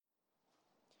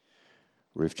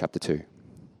Ruth chapter 2.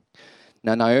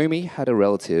 Now Naomi had a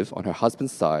relative on her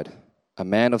husband's side, a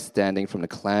man of standing from the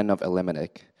clan of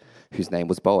Elimelech, whose name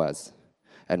was Boaz.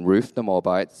 And Ruth the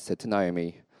Moabite said to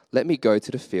Naomi, "Let me go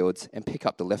to the fields and pick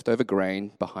up the leftover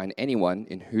grain behind anyone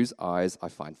in whose eyes I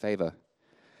find favor."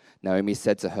 Naomi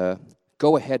said to her,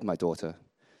 "Go ahead, my daughter."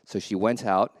 So she went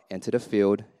out, entered a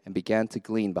field, and began to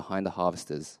glean behind the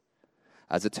harvesters.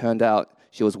 As it turned out,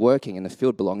 she was working in the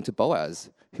field belonging to Boaz,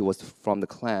 who was from the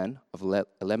clan of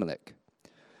Elimelech.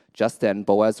 Just then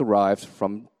Boaz arrived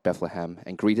from Bethlehem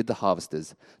and greeted the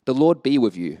harvesters. "The Lord be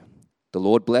with you." "The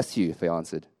Lord bless you," they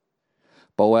answered.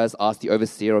 Boaz asked the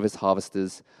overseer of his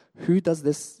harvesters, "Who does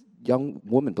this young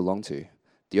woman belong to?"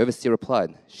 The overseer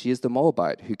replied, "She is the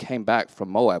Moabite who came back from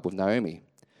Moab with Naomi."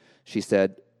 She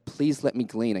said, "Please let me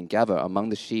glean and gather among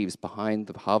the sheaves behind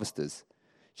the harvesters."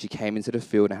 She came into the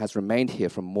field and has remained here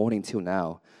from morning till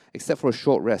now, except for a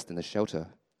short rest in the shelter.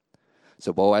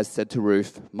 So Boaz said to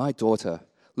Ruth, "My daughter,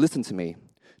 listen to me.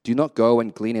 Do not go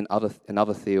and glean in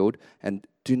another field, and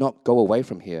do not go away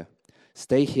from here.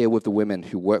 Stay here with the women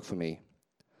who work for me.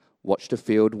 Watch the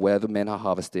field where the men are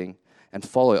harvesting, and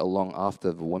follow along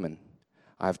after the women.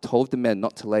 I have told the men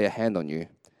not to lay a hand on you,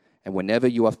 and whenever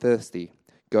you are thirsty,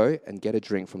 go and get a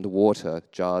drink from the water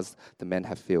jars the men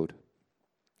have filled."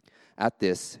 At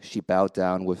this, she bowed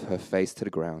down with her face to the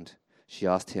ground. She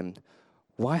asked him,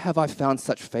 "Why have I found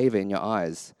such favor in your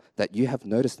eyes, that you have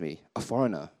noticed me, a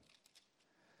foreigner?"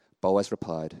 Boaz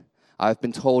replied, "I have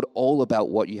been told all about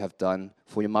what you have done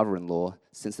for your mother-in-law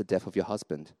since the death of your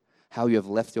husband, how you have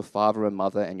left your father and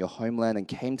mother and your homeland and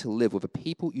came to live with a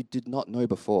people you did not know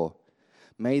before.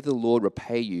 May the Lord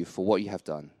repay you for what you have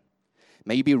done.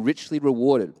 May you be richly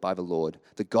rewarded by the Lord,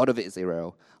 the God of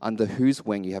Israel, under whose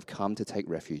wing you have come to take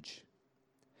refuge.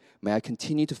 May I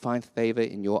continue to find favor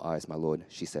in your eyes, my Lord,"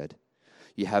 she said.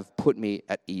 "You have put me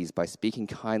at ease by speaking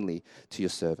kindly to your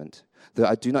servant, though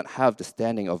I do not have the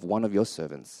standing of one of your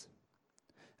servants."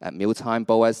 At mealtime,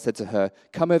 Boaz said to her,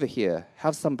 "Come over here,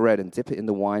 have some bread and dip it in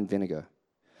the wine vinegar."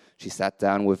 She sat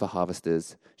down with the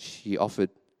harvesters. He offered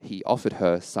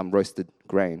her some roasted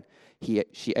grain.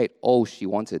 She ate all she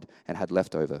wanted and had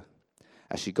left over.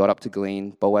 As she got up to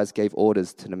glean, Boaz gave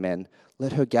orders to the men,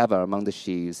 "Let her gather among the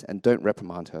sheaves and don't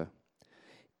reprimand her.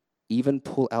 Even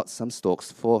pull out some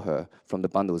stalks for her from the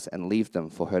bundles and leave them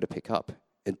for her to pick up,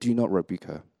 and do not rebuke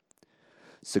her."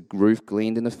 So Ruth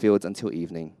gleaned in the fields until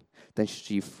evening. Then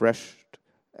she threshed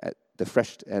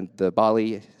and the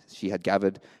barley she had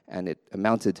gathered, and it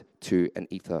amounted to an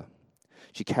ephah.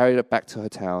 She carried it back to her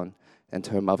town, and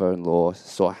her mother-in-law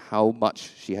saw how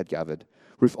much she had gathered.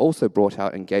 Ruth also brought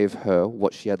out and gave her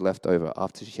what she had left over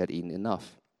after she had eaten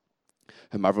enough.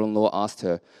 Her mother-in-law asked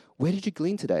her, "Where did you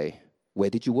glean today? Where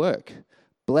did you work?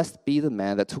 Blessed be the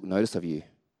man that took notice of you."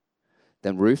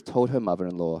 Then Ruth told her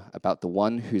mother-in-law about the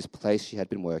one whose place she had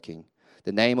been working.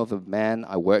 "The name of the man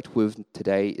I worked with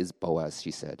today is Boaz,"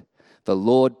 she said. "The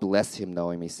Lord bless him,"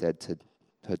 Naomi said to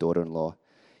her daughter-in-law.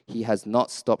 "He has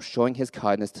not stopped showing his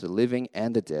kindness to the living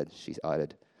and the dead," she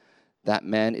added. "That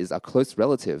man is our close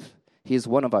relative. He is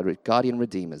one of our guardian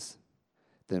redeemers."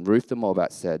 Then Ruth the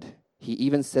Moabite said, "He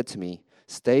even said to me,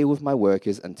 'Stay with my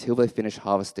workers until they finish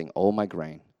harvesting all my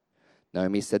grain.'"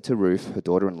 Naomi said to Ruth, her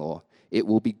daughter-in-law, "It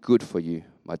will be good for you,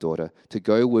 my daughter, to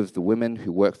go with the women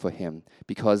who work for him,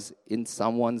 because in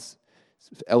someone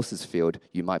else's field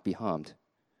you might be harmed."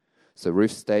 So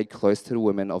Ruth stayed close to the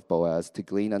women of Boaz to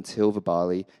glean until the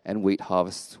barley and wheat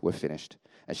harvests were finished,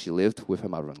 and she lived with her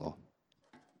mother-in-law.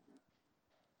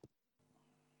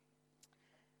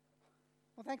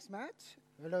 Well, thanks, Matt.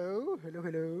 Hello.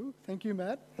 Thank you,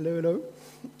 Matt. Hello.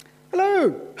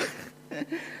 Hello.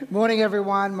 Morning,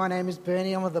 everyone. My name is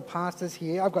Bernie. I'm one of the pastors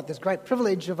here. I've got this great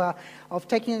privilege of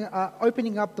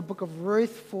opening up the book of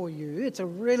Ruth for you. It's a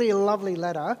really lovely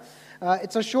letter.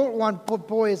 It's a short one, but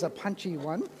boy, is a punchy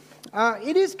one.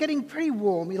 It is getting pretty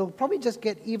warm. It'll probably just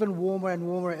get even warmer and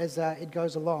warmer as it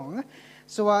goes along.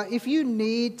 So if you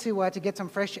need to get some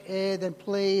fresh air, then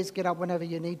please get up whenever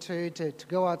you need to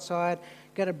go outside,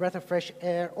 get a breath of fresh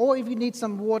air. Or if you need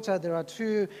some water, there are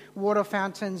 2 water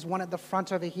fountains, one at the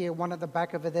front over here, one at the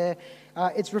back over there.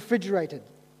 It's refrigerated.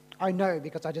 I know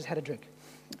because I just had a drink.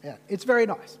 Yeah, it's very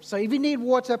nice. So if you need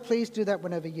water, please do that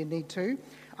whenever you need to.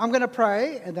 I'm going to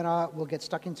pray, and then we'll get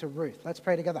stuck into Ruth. Let's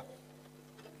pray together.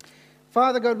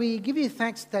 Father God, we give you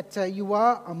thanks that you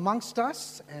are amongst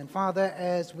us. And Father,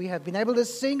 as we have been able to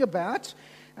sing about,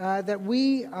 that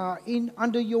we are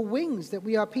under your wings, that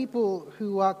we are people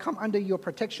who come under your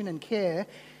protection and care.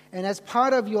 And as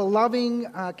part of your loving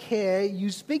care, you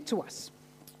speak to us.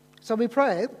 So we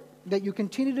pray that you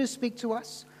continue to speak to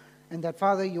us, and that,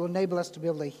 Father, you enable us to be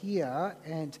able to hear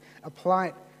and apply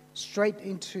it straight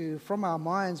into from our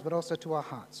minds, but also to our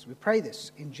hearts. We pray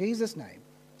this in Jesus' name.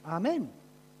 Amen.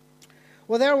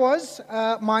 Well, there was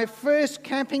my first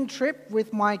camping trip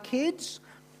with my kids.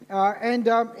 And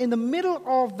in the middle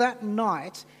of that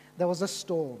night, there was a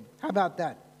storm. How about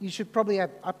that?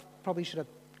 I probably should have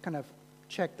kind of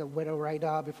checked the weather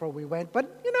radar before we went.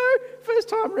 But, first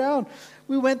time round,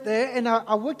 we went there. And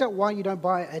I worked out why you don't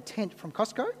buy a tent from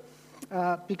Costco.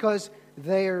 Because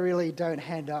they really don't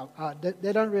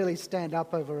they don't really stand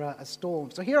up over a storm.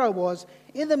 So here I was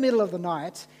in the middle of the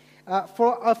night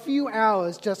for a few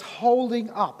hours just holding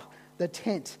up the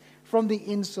tent from the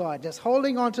inside, just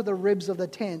holding onto the ribs of the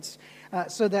tents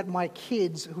so that my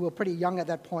kids, who were pretty young at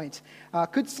that point,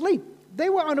 could sleep. They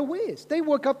were unawares. They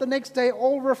woke up the next day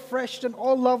all refreshed and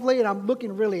all lovely, and I'm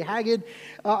looking really haggard.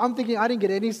 I'm thinking I didn't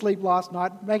get any sleep last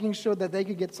night, making sure that they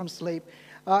could get some sleep.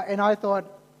 And I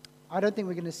thought, I don't think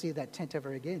we're going to see that tent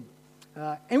ever again.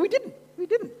 And we didn't. We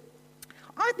didn't.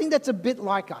 I think that's a bit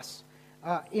like us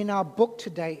in our book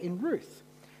today in Ruth.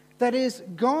 That is,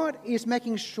 God is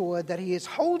making sure that He is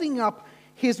holding up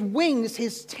His wings,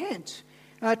 His tent,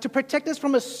 to protect us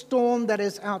from a storm that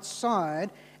is outside.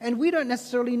 And we don't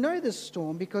necessarily know this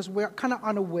storm because we're kind of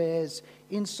unawares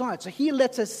inside. So He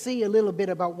lets us see a little bit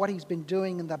about what He's been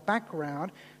doing in the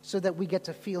background so that we get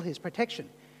to feel His protection,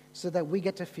 so that we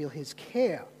get to feel His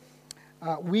care.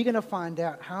 We're going to find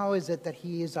out how is it that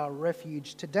He is our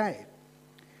refuge today.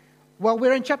 Well,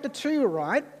 we're in chapter 2,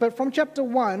 right? But from chapter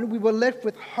 1, we were left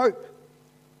with hope.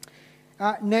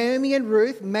 Naomi and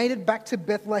Ruth made it back to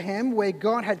Bethlehem, where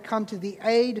God had come to the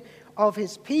aid of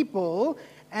His people.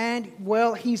 And,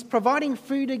 well, He's providing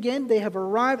food again. They have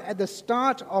arrived at the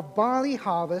start of barley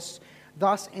harvest,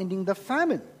 thus ending the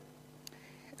famine.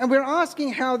 And we're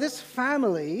asking how this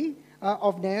family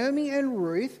of Naomi and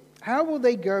Ruth, how will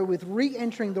they go with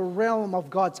re-entering the realm of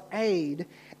God's aid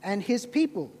and His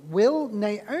people? Will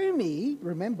Naomi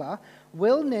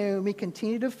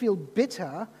continue to feel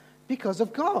bitter because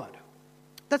of God?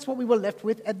 That's what we were left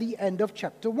with at the end of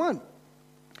chapter 1.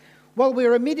 Well,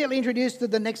 we're immediately introduced to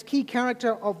the next key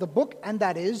character of the book, and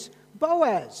that is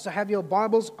Boaz. So have your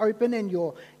Bibles open and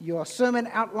your sermon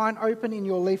outline open in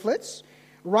your leaflets.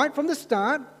 Right from the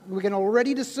start, we can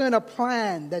already discern a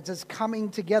plan that is coming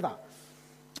together.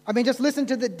 I mean, just listen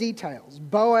to the details.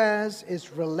 Boaz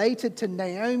is related to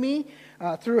Naomi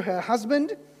through her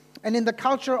husband. And in the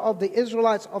culture of the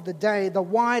Israelites of the day, the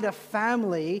wider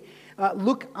family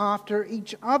look after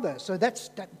each other. So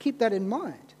keep that in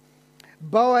mind.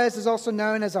 Boaz is also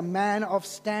known as a man of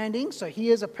standing. So he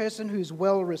is a person who's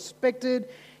well respected.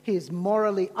 He is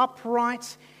morally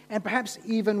upright and perhaps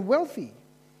even wealthy.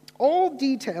 All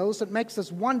details that makes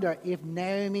us wonder if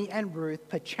Naomi and Ruth,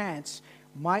 perchance,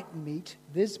 might meet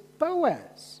this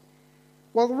Boaz.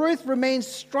 Well, Ruth remains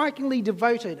strikingly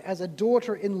devoted as a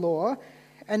daughter-in-law,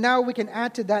 and now we can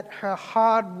add to that her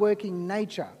hard-working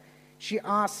nature. She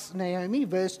asks Naomi,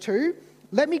 verse 2,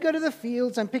 "Let me go to the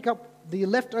fields and pick up the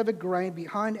leftover grain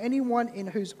behind anyone in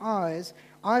whose eyes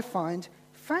I find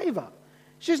favor."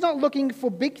 She's not looking for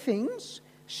big things.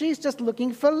 She's just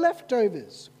looking for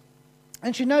leftovers.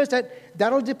 And she knows that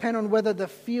that'll depend on whether the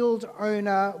field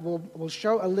owner will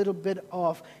show a little bit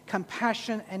of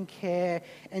compassion and care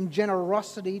and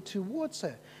generosity towards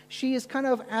her. She is kind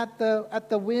of at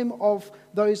the whim of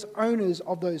those owners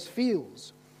of those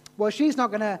fields. Well, she's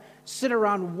not going to sit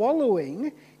around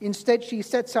wallowing. Instead, she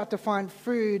sets out to find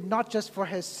food not just for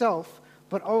herself,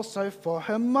 but also for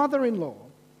her mother-in-law.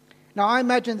 Now, I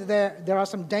imagine that there are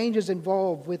some dangers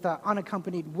involved with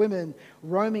unaccompanied women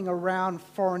roaming around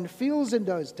foreign fields in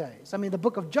those days. I mean, the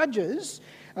book of Judges,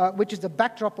 which is the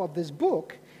backdrop of this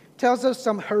book, tells us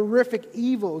some horrific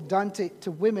evil done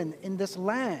to women in this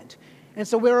land. And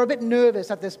so we're a bit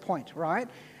nervous at this point, right?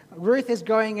 Ruth is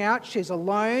going out, she's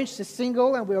alone, she's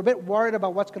single, and we're a bit worried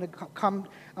about what's going to come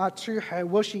to her.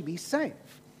 Will she be safe?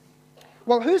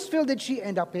 Well, whose field did she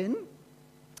end up in?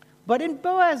 But in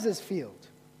Boaz's field.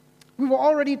 We were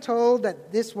already told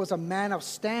that this was a man of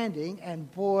standing,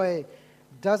 and boy,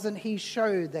 doesn't he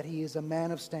show that he is a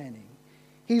man of standing.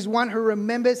 He's one who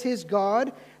remembers his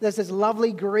God. There's this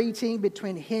lovely greeting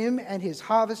between him and his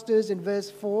harvesters in verse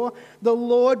 4. "The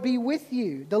Lord be with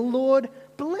you. The Lord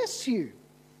bless you."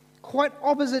 Quite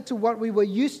opposite to what we were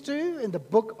used to in the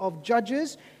book of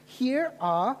Judges, here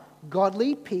are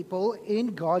godly people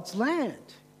in God's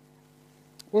land.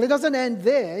 Well, it doesn't end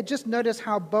there. Just notice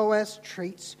how Boaz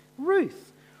treats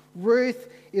Ruth. Ruth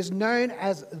is known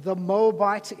as the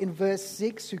Moabite in verse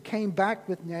 6 who came back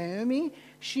with Naomi.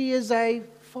 She is a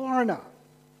foreigner.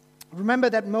 Remember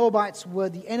that Moabites were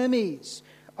the enemies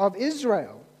of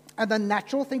Israel, and the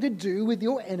natural thing to do with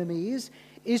your enemies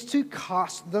is to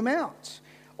cast them out.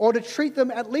 or to treat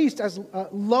them at least as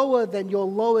lower than your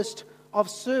lowest of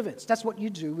servants. That's what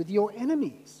you do with your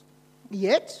enemies.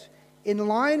 Yet, in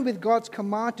line with God's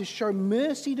command to show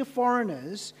mercy to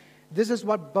foreigners, this is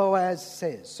what Boaz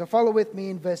says. So follow with me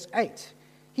in verse 8.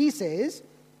 He says,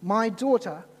 "My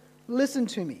daughter, listen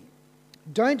to me.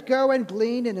 Don't go and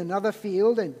glean in another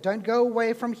field, and don't go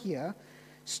away from here.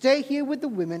 Stay here with the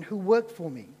women who work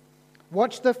for me.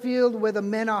 Watch the field where the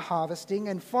men are harvesting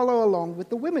and follow along with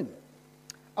the women.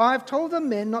 I've told the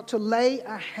men not to lay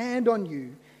a hand on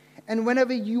you, and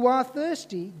whenever you are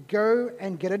thirsty, go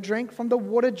and get a drink from the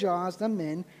water jars the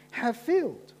men have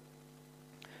filled."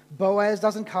 Boaz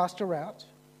doesn't cast her out,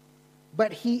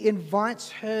 but he invites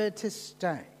her to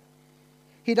stay.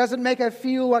 He doesn't make her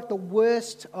feel like the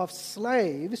worst of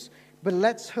slaves, but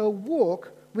lets her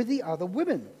walk with the other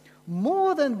women.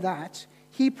 More than that,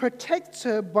 he protects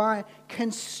her by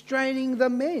constraining the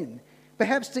men.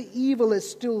 Perhaps the evil is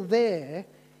still there,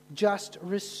 just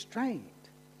restrained.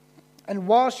 And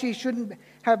while she shouldn't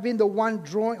have been the one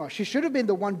drawing, or she should have been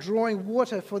the one drawing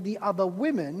water for the other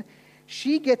women,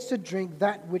 she gets to drink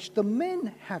that which the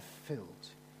men have filled.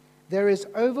 There is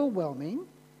overwhelming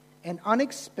and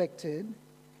unexpected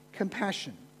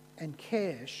compassion and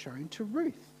care shown to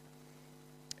Ruth.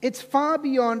 It's far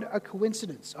beyond a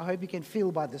coincidence, I hope you can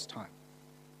feel by this time,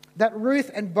 that Ruth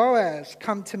and Boaz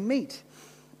come to meet.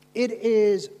 It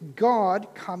is God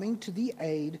coming to the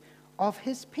aid of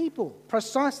his people,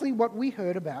 precisely what we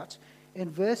heard about in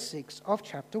verse 6 of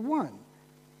chapter 1.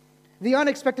 The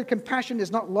unexpected compassion is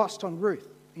not lost on Ruth.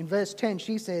 In verse 10,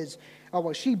 she says,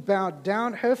 she bowed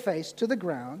down her face to the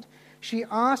ground. She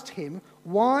asked him,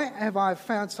 "Why have I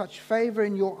found such favor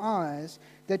in your eyes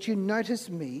that you notice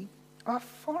me, a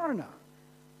foreigner?"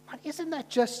 But isn't that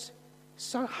just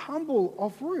so humble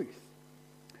of Ruth?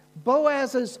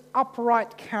 Boaz's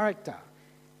upright character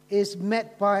is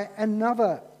met by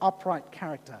another upright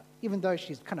character, even though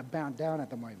she's kind of bound down at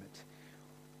the moment.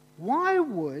 Why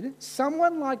would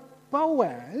someone like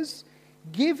Boaz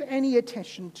give any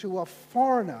attention to a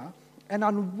foreigner, an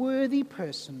unworthy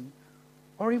person,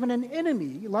 or even an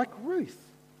enemy like Ruth?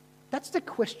 That's the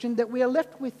question that we are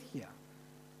left with here.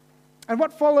 And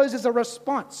what follows is a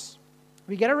response.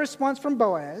 We get a response from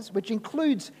Boaz, which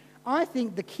includes, I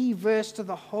think, the key verse to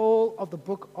the whole of the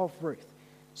book of Ruth.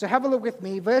 So have a look with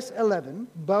me. Verse 11,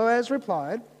 Boaz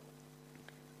replied,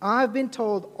 "I've been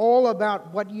told all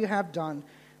about what you have done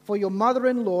for your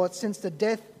mother-in-law since the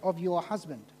death of your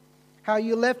husband, how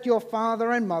you left your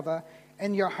father and mother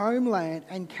and your homeland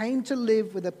and came to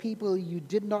live with a people you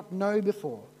did not know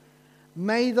before.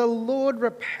 May the Lord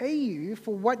repay you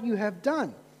for what you have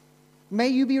done. May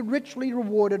you be richly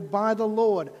rewarded by the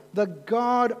Lord, the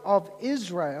God of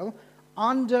Israel,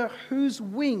 under whose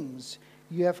wings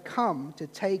you have come to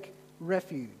take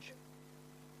refuge."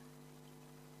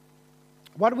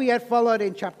 What we had followed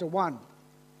in chapter 1,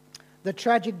 the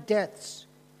tragic deaths,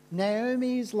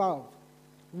 Naomi's love,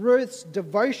 Ruth's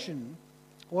devotion,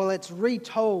 well, it's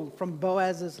retold from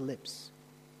Boaz's lips.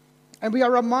 And we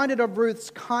are reminded of Ruth's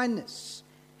kindness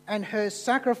and her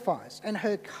sacrifice and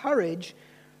her courage,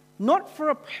 not for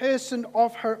a person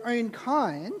of her own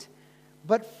kind,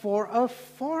 but for a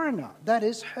foreigner, that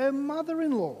is her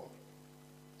mother-in-law.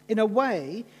 In a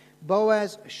way,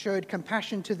 Boaz showed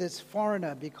compassion to this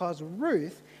foreigner because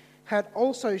Ruth had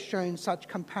also shown such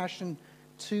compassion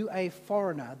to a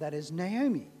foreigner, that is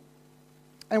Naomi.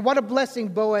 And what a blessing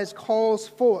Boaz calls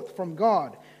forth from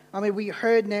God. I mean, we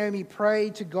heard Naomi pray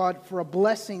to God for a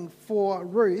blessing for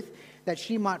Ruth, that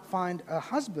she might find a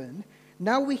husband.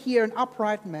 Now we hear an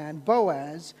upright man,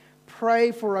 Boaz,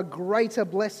 pray for a greater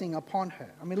blessing upon her.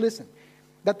 I mean, listen,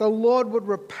 that the Lord would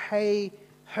repay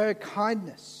her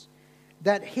kindness,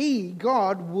 that he,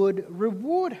 God, would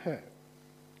reward her.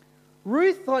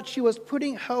 Ruth thought she was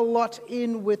putting her lot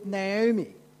in with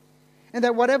Naomi, and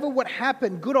that whatever would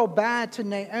happen, good or bad, to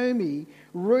Naomi,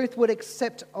 Ruth would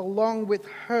accept along with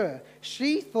her.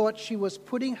 She thought she was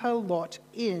putting her lot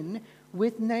in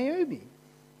with Naomi.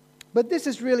 But this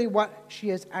is really what she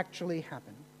has actually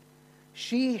happened.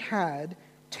 She had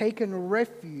taken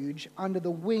refuge under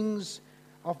the wings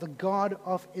of the God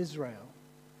of Israel.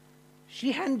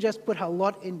 She hadn't just put her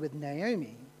lot in with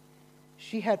Naomi.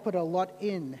 She had put her lot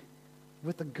in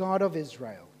with the God of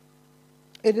Israel.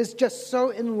 It is just so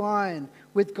in line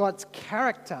with God's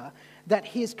character that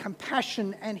his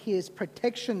compassion and his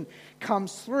protection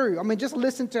comes through. I mean, just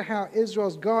listen to how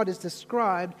Israel's God is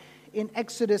described in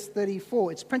Exodus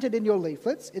 34. It's printed in your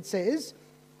leaflets. It says,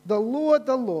 the Lord,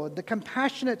 the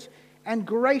compassionate and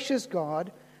gracious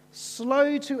God,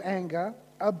 slow to anger,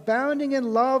 abounding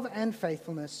in love and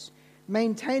faithfulness,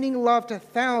 maintaining love to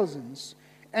thousands,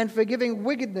 and forgiving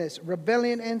wickedness,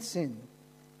 rebellion, and sin.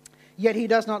 Yet he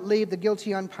does not leave the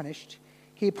guilty unpunished.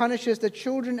 He punishes the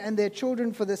children and their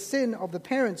children for the sin of the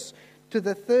parents to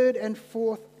the third and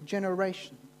fourth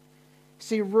generation.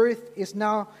 See, Ruth is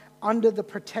now under the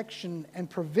protection and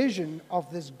provision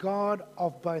of this God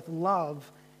of both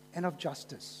love and of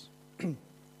justice.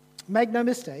 Make no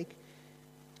mistake,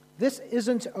 this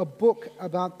isn't a book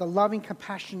about the loving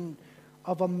compassion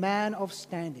of a man of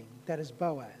standing, that is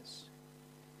Boaz.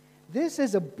 This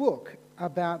is a book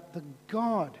about the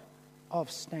God of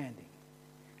standing,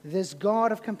 this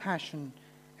God of compassion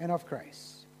and of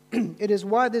grace. It is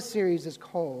why this series is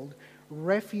called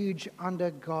Refuge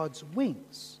Under God's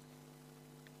Wings.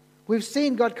 We've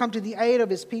seen God come to the aid of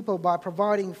his people by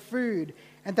providing food,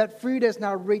 and that food has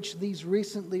now reached these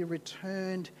recently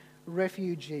returned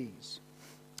refugees.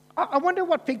 I wonder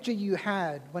what picture you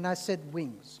had when I said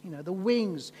wings. You know, the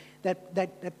wings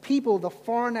that people, the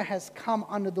foreigner has come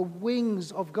under the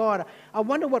wings of God. I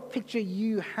wonder what picture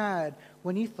you had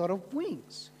when you thought of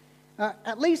wings.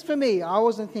 At least for me, I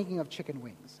wasn't thinking of chicken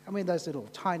wings. I mean, those little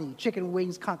tiny chicken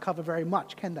wings can't cover very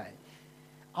much, can they?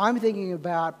 I'm thinking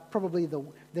about probably the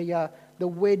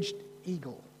wedged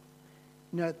eagle.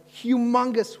 You know,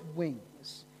 humongous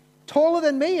wings. Taller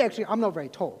than me, actually. I'm not very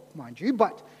tall, mind you,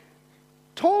 but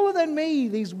taller than me,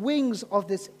 these wings of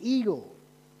this eagle.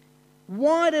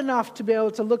 Wide enough to be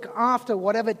able to look after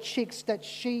whatever chicks that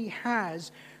she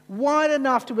has. Wide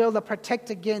enough to be able to protect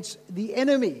against the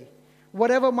enemy,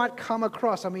 whatever might come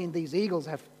across. I mean, these eagles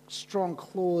have strong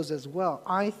claws as well.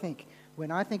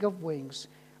 When I think of wings,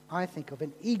 I think of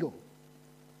an eagle.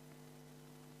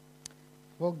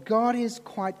 Well, God is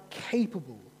quite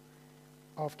capable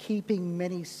of keeping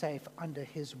many safe under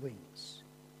his wings.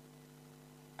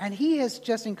 And he has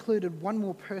just included one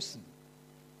more person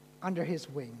under his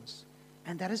wings,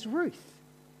 and that is Ruth.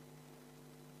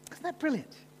 Isn't that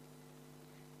brilliant?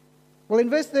 Well, in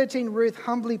verse 13, Ruth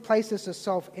humbly places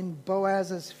herself in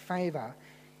Boaz's favor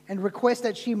and requests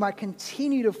that she might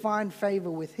continue to find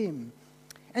favor with him.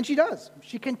 And she does.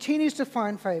 She continues to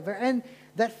find favor, and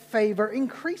that favor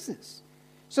increases.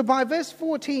 So by verse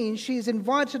 14, she is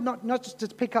invited not just to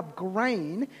pick up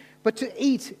grain, but to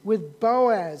eat with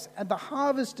Boaz and the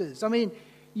harvesters. I mean,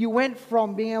 you went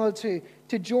from being able to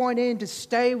join in, to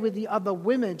stay with the other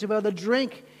women, to be able to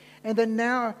drink, and then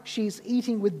now she's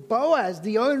eating with Boaz,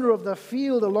 the owner of the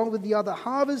field, along with the other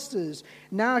harvesters.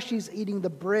 Now she's eating the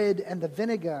bread and the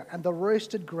vinegar and the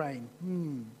roasted grain.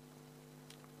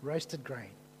 Roasted grain.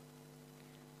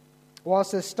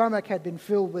 Whilst her stomach had been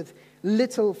filled with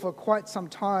little for quite some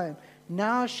time,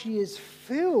 now she is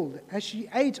filled as she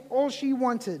ate all she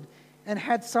wanted and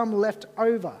had some left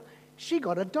over. She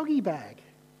got a doggy bag.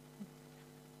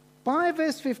 By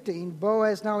verse 15,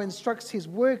 Boaz now instructs his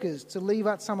workers to leave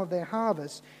out some of their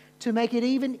harvest to make it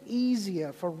even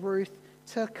easier for Ruth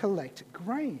to collect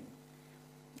grain.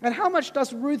 And how much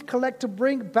does Ruth collect to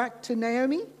bring back to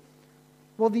Naomi?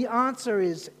 Well, the answer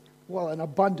is, an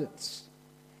abundance.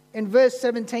 In verse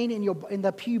 17 in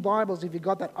the Pew Bibles, if you've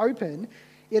got that open,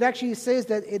 it actually says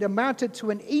that it amounted to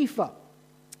an ephah.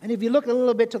 And if you look a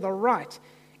little bit to the right,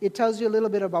 it tells you a little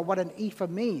bit about what an ephah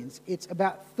means. It's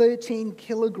about 13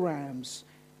 kilograms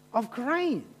of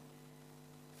grain.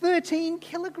 13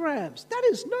 kilograms. That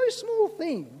is no small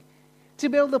thing to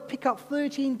be able to pick up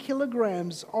 13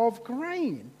 kilograms of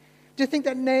grain. To think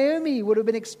that Naomi would have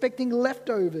been expecting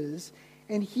leftovers,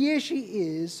 and here she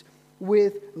is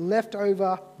with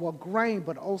leftover, grain,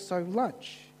 but also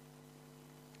lunch.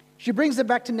 She brings it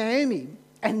back to Naomi,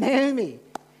 and Naomi,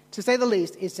 to say the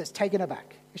least, is just taken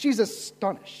aback. She's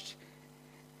astonished.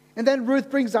 And then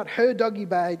Ruth brings out her doggy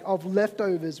bag of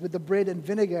leftovers with the bread and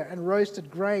vinegar and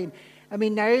roasted grain. I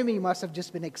mean, Naomi must have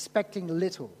just been expecting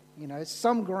little,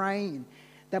 some grain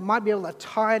that might be able to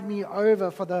tide me over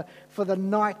for the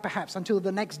night, perhaps, until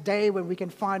the next day when we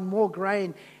can find more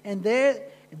grain. And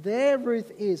there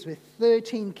Ruth is with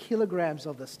 13 kilograms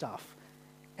of the stuff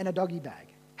and a doggy bag.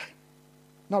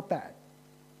 Not bad.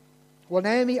 Well,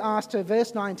 Naomi asked her,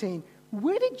 verse 19,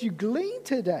 "Where did you glean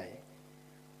today?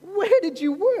 Where did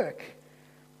you work?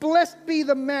 Blessed be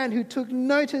the man who took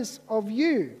notice of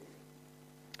you."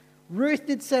 Ruth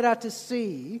did set out to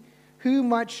see who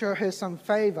might show her some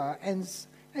favor,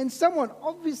 and someone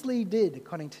obviously did,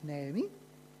 according to Naomi.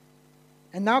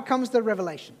 And now comes the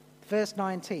revelation. Verse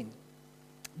 19.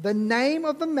 "The name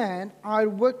of the man I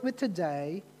worked with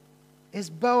today is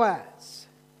Boaz."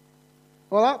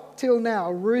 Well, up till now,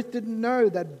 Ruth didn't know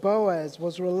that Boaz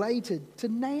was related to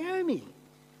Naomi.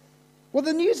 Well,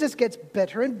 the news just gets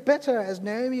better and better as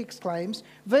Naomi exclaims,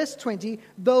 verse 20,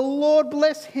 "The Lord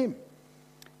bless him.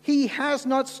 He has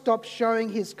not stopped showing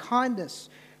his kindness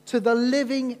to the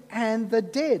living and the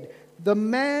dead. The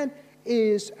man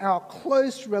is our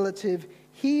close relative.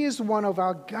 He is one of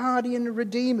our guardian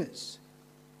redeemers.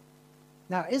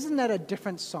 Now, isn't that a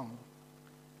different song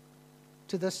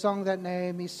to the song that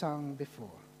Naomi sung before?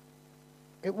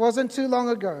 It wasn't too long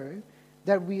ago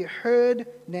that we heard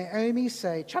Naomi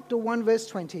say, chapter 1, verse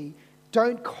 20,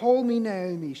 "Don't call me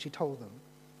Naomi," she told them.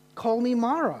 "Call me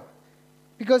Mara,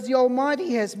 because the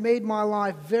Almighty has made my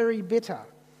life very bitter.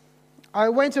 I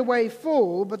went away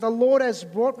full, but the Lord has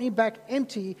brought me back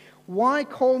empty. Why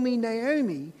call me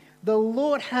Naomi? The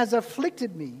Lord has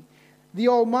afflicted me. The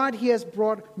Almighty has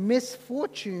brought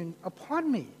misfortune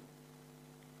upon me."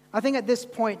 I think at this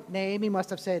point, Naomi must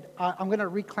have said, I'm going to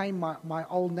reclaim my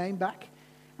old name back.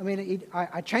 I mean,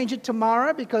 I changed it to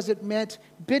Mara because it meant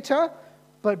bitter,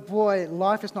 but boy,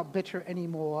 life is not bitter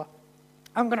anymore.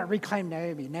 I'm going to reclaim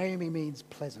Naomi. Naomi means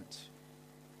pleasant.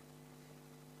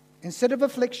 Instead of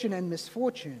affliction and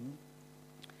misfortune,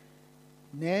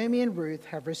 Naomi and Ruth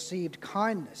have received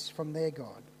kindness from their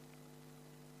God.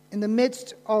 In the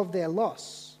midst of their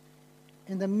loss,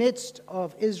 in the midst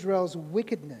of Israel's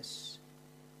wickedness,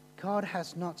 God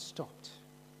has not stopped.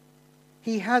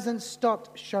 He hasn't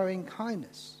stopped showing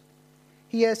kindness.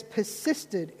 He has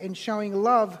persisted in showing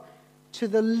love to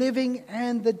the living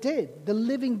and the dead, the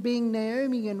living being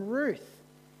Naomi and Ruth,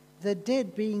 the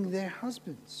dead being their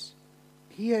husbands.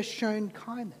 He has shown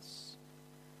kindness.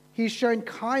 He's shown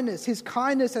kindness. His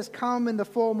kindness has come in the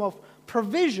form of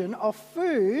provision of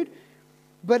food,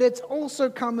 but it's also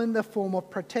come in the form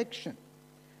of protection.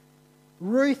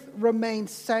 Ruth remained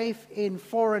safe in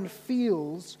foreign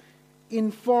fields,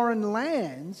 in foreign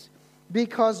lands,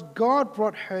 because God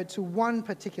brought her to one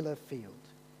particular field.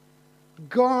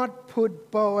 God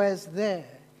put Boaz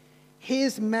there,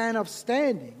 his man of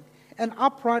standing, an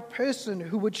upright person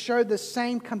who would show the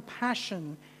same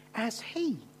compassion as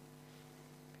he.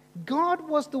 God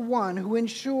was the one who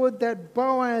ensured that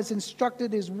Boaz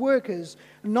instructed his workers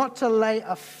not to lay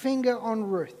a finger on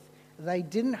Ruth. They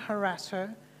didn't harass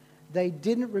her. They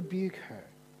didn't rebuke her.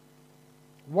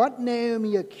 What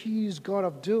Naomi accused God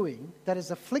of doing, that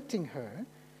is afflicting her,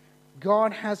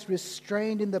 God has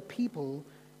restrained in the people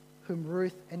whom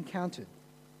Ruth encountered.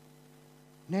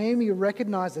 Naomi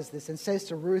recognizes this and says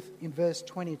to Ruth in verse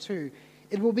 22,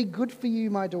 "It will be good for you,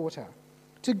 my daughter,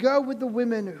 to go with the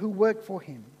women who work for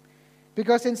him,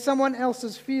 because in someone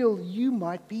else's field you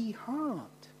might be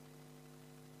harmed."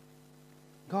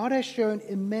 God has shown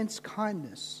immense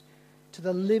kindness to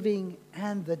the living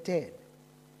and the dead.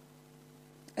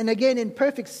 And again, in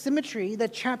perfect symmetry, the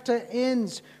chapter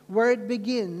ends where it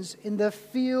begins, in the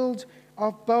field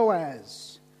of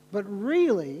Boaz. But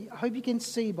really, I hope you can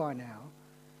see by now,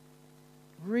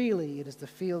 really it is the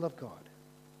field of God,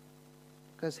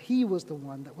 because he was the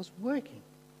one that was working.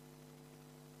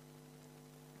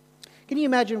 Can you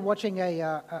imagine watching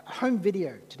a home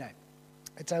video today?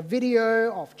 It's a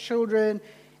video of children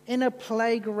in a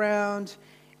playground,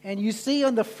 and you see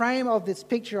on the frame of this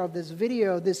picture, of this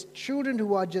video, these children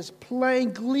who are just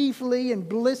playing gleefully and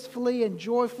blissfully and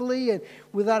joyfully and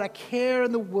without a care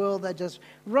in the world. They're just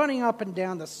running up and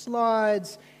down the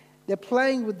slides. They're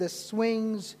playing with the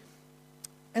swings.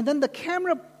 And then the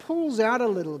camera pulls out a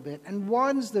little bit and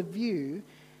widens the view.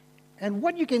 And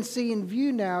what you can see in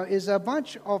view now is a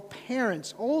bunch of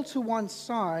parents all to one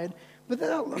side, but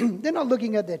they're not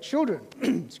looking at their children.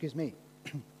 Excuse me.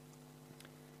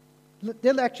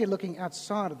 They're actually looking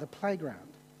outside of the playground.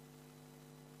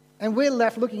 And we're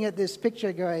left looking at this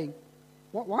picture going,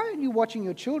 why aren't you watching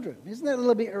your children? Isn't that a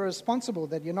little bit irresponsible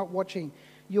that you're not watching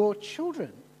your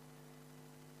children?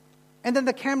 And then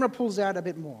the camera pulls out a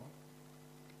bit more,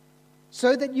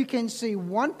 so that you can see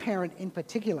one parent in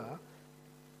particular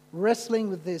wrestling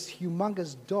with this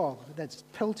humongous dog that's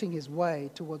pelting his way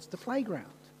towards the playground.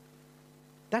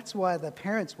 That's why the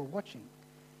parents were watching.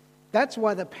 That's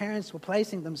why the parents were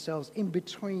placing themselves in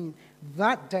between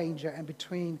that danger and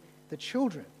between the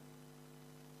children.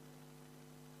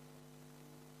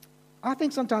 I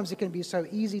think sometimes it can be so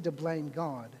easy to blame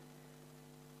God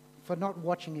for not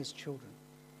watching his children,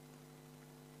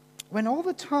 when all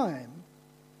the time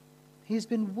he's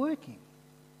been working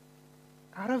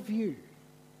out of view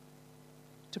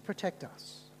to protect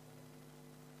us.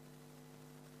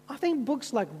 I think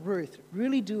books like Ruth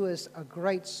really do us a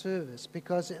great service,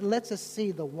 because it lets us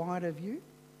see the wider view,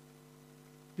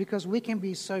 because we can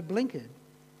be so blinkered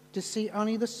to see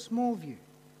only the small view.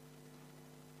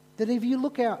 That if you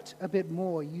look out a bit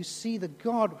more, you see the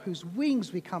God whose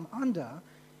wings we come under,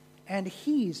 and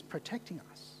he's protecting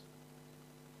us,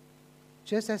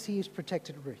 just as he's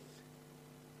protected Ruth.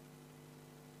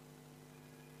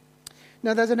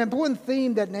 Now, there's an important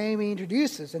theme that Naomi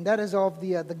introduces, and that is of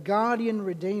the guardian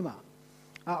redeemer.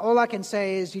 All I can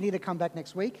say is you need to come back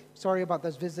next week. Sorry about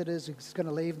those visitors who's going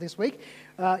to leave this week.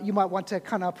 You might want to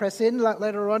kind of press in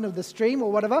later on of the stream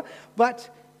or whatever. But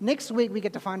next week we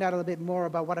get to find out a little bit more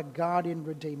about what a guardian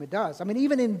redeemer does. I mean,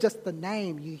 even in just the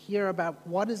name, you hear about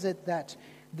what is it that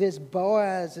this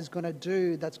Boaz is going to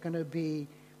do that's going to be,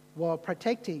 well,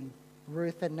 protecting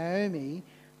Ruth and Naomi,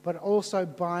 but also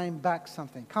buying back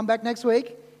something. Come back next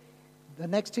week. The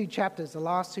next two chapters, the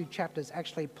last two chapters,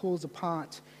 actually pulls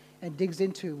apart and digs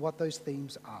into what those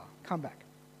themes are. Come back.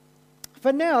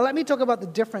 For now, let me talk about the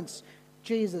difference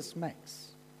Jesus makes.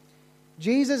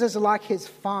 Jesus is like his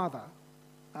Father.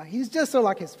 He's just so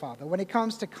like his Father when it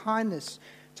comes to kindness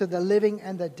to the living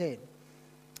and the dead.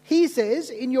 He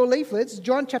says in your leaflets,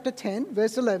 John chapter 10,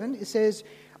 verse 11, it says,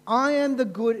 I am the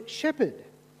good shepherd.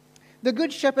 The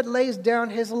good shepherd lays down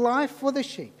his life for the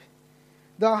sheep.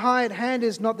 The hired hand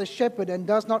is not the shepherd and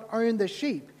does not own the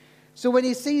sheep. So when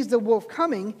he sees the wolf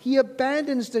coming, he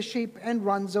abandons the sheep and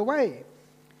runs away.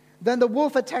 Then the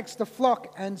wolf attacks the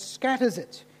flock and scatters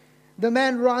it. The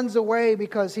man runs away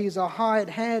because he is a hired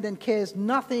hand and cares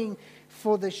nothing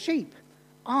for the sheep.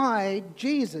 I,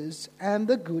 Jesus, am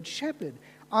the good shepherd.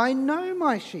 I know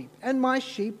my sheep, and my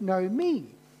sheep know me.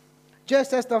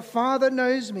 Just as the Father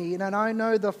knows me, and I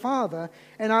know the Father,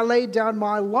 and I lay down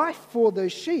my life for the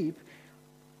sheep,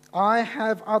 I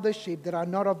have other sheep that are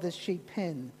not of the sheep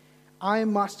pen. I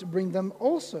must bring them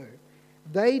also.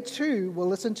 They too will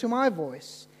listen to my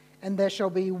voice, and there shall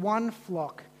be one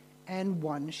flock and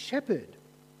one shepherd.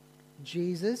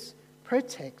 Jesus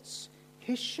protects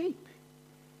his sheep.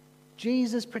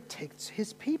 Jesus protects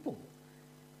his people.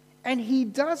 And he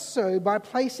does so by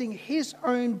placing his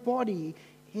own body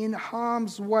in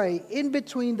harm's way, in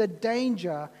between the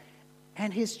danger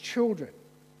and his children.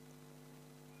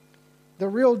 The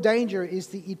real danger is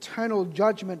the eternal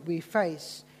judgment we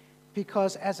face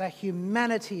because as a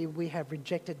humanity we have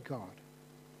rejected God.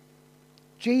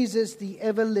 Jesus, the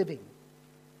ever-living,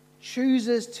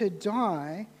 chooses to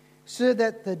die so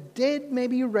that the dead may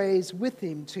be raised with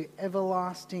him to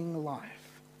everlasting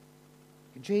life.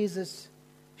 Jesus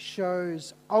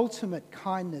shows ultimate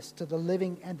kindness to the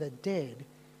living and the dead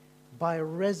by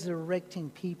resurrecting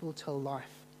people to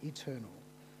life eternal.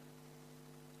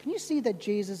 Can you see that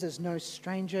Jesus is no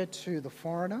stranger to the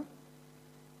foreigner?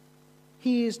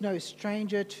 He is no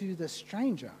stranger to the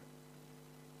stranger.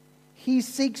 He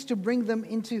seeks to bring them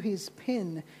into his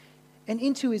pen and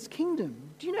into his kingdom.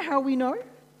 Do you know how we know?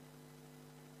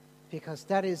 Because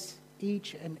that is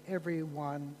each and every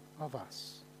one of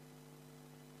us.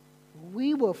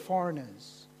 We were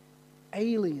foreigners,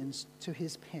 aliens to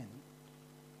his pen.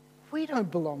 We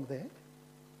don't belong there,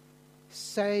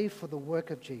 save for the work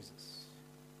of Jesus.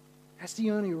 That's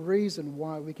the only reason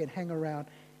why we can hang around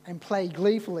and play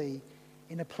gleefully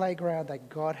in a playground that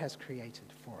God has created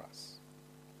for us.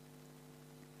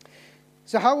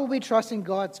 So how will we trust in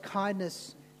God's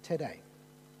kindness today?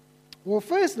 Well,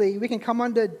 firstly, we can come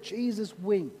under Jesus'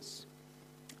 wings.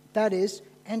 That is,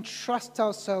 entrust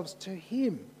ourselves to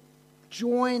him.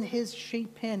 Join his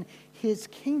sheep pen, his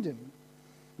kingdom.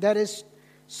 That is,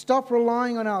 stop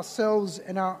relying on ourselves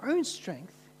and our own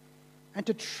strength and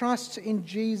to trust in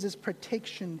Jesus'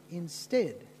 protection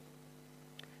instead.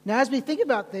 Now, as we think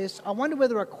about this, I wonder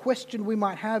whether a question we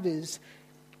might have is,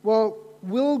 well,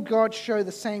 will God show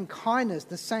the same kindness,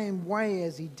 the same way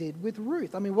as he did with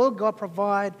Ruth? I mean, will God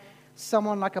provide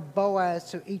someone like a Boaz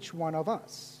to each one of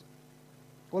us?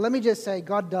 Well, let me just say,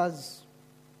 God does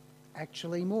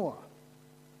actually more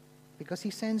because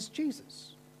he sends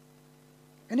Jesus.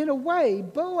 And in a way,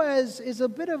 Boaz is a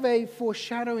bit of a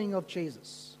foreshadowing of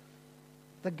Jesus,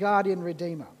 the guardian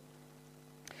redeemer.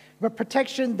 But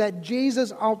protection that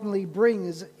Jesus ultimately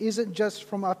brings isn't just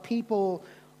from a people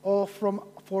or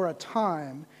for a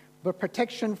time, but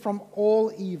protection from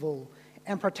all evil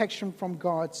and protection from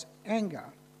God's anger.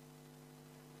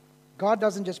 God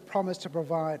doesn't just promise to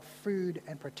provide food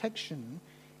and protection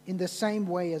in the same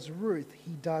way as Ruth.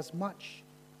 He does much,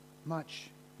 much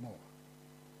more.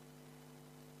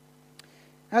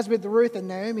 As with Ruth and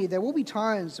Naomi, there will be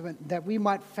times that we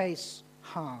might face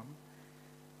harm.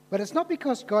 But it's not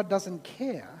because God doesn't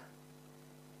care,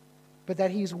 but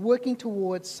that he's working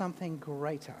towards something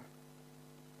greater.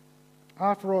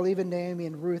 After all, even Naomi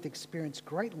and Ruth experienced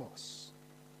great loss,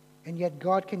 and yet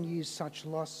God can use such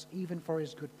loss even for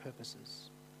his good purposes.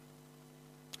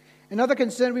 Another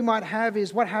concern we might have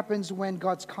is what happens when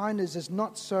God's kindness is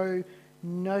not so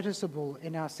noticeable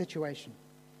in our situation.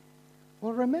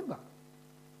 Well, remember,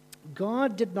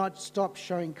 God did not stop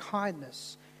showing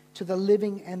kindness to the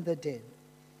living and the dead.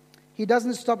 He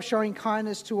doesn't stop showing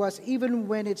kindness to us even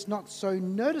when it's not so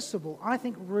noticeable. I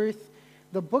think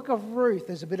the book of Ruth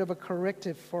is a bit of a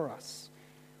corrective for us.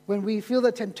 When we feel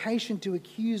the temptation to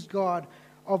accuse God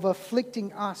of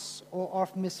afflicting us or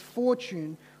of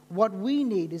misfortune, what we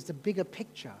need is the bigger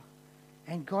picture.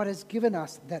 And God has given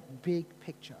us that big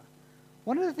picture.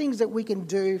 One of the things that we can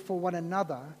do for one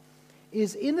another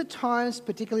is in the times,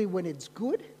 particularly when it's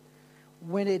good,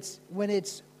 when it's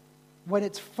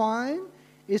fine,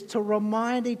 is to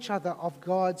remind each other of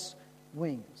God's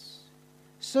wings.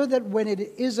 So that when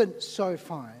it isn't so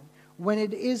fine, when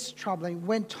it is troubling,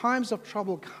 when times of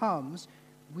trouble comes,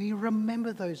 we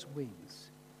remember those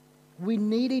wings. We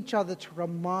need each other to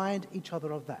remind each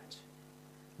other of that,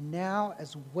 now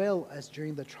as well as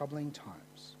during the troubling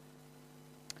times.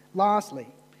 Lastly,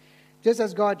 just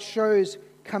as God shows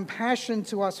compassion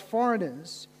to us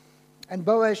foreigners, and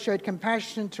Boaz showed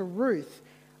compassion to Ruth,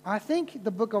 I think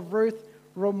the book of Ruth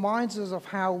reminds us of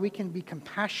how we can be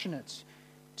compassionate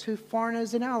to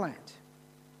foreigners in our land.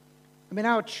 I mean,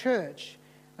 our church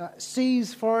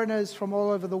sees foreigners from all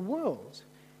over the world.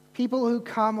 People who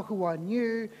come who are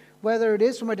new, whether it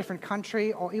is from a different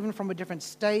country or even from a different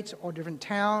state or different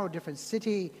town or different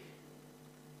city.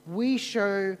 We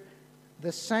show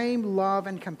the same love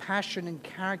and compassion and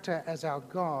character as our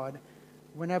God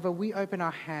whenever we open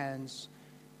our hands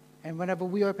and whenever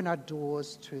we open our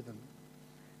doors to them.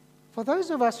 For those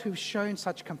of us who've shown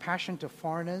such compassion to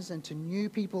foreigners and to new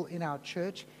people in our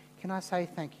church, can I say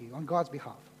thank you on God's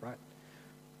behalf, right?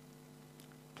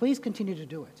 Please continue to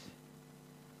do it.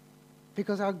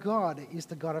 Because our God is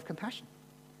the God of compassion.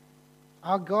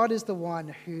 Our God is the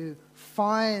one who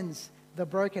finds the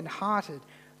brokenhearted,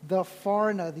 the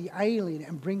foreigner, the alien,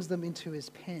 and brings them into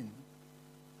his pen.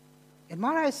 And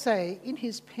might I say, in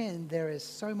his pen there is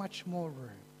so much more room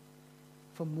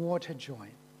for more to join.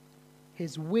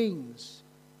 His wings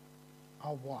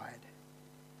are wide.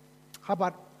 How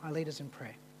about I lead us in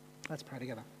prayer? Let's pray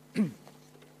together.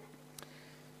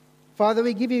 Father,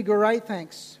 we give you great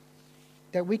thanks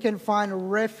that we can find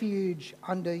refuge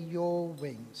under your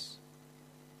wings.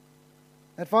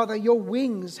 That, Father, your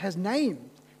wings has a name.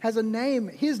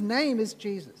 His name is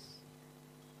Jesus.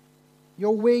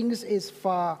 Your wings is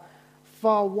far,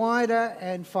 far wider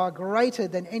and far greater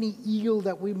than any eagle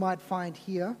that we might find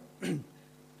here.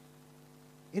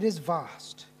 It is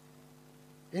vast.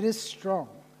 It is strong.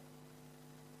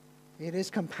 It is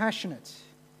compassionate.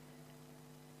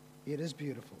 It is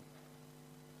beautiful.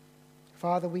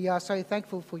 Father, we are so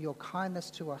thankful for your kindness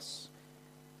to us,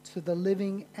 to the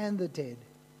living and the dead.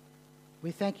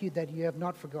 We thank you that you have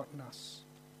not forgotten us.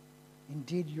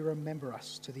 Indeed, you remember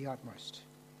us to the utmost.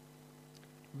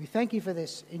 We thank you for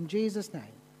this in Jesus'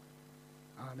 name.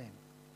 Amen.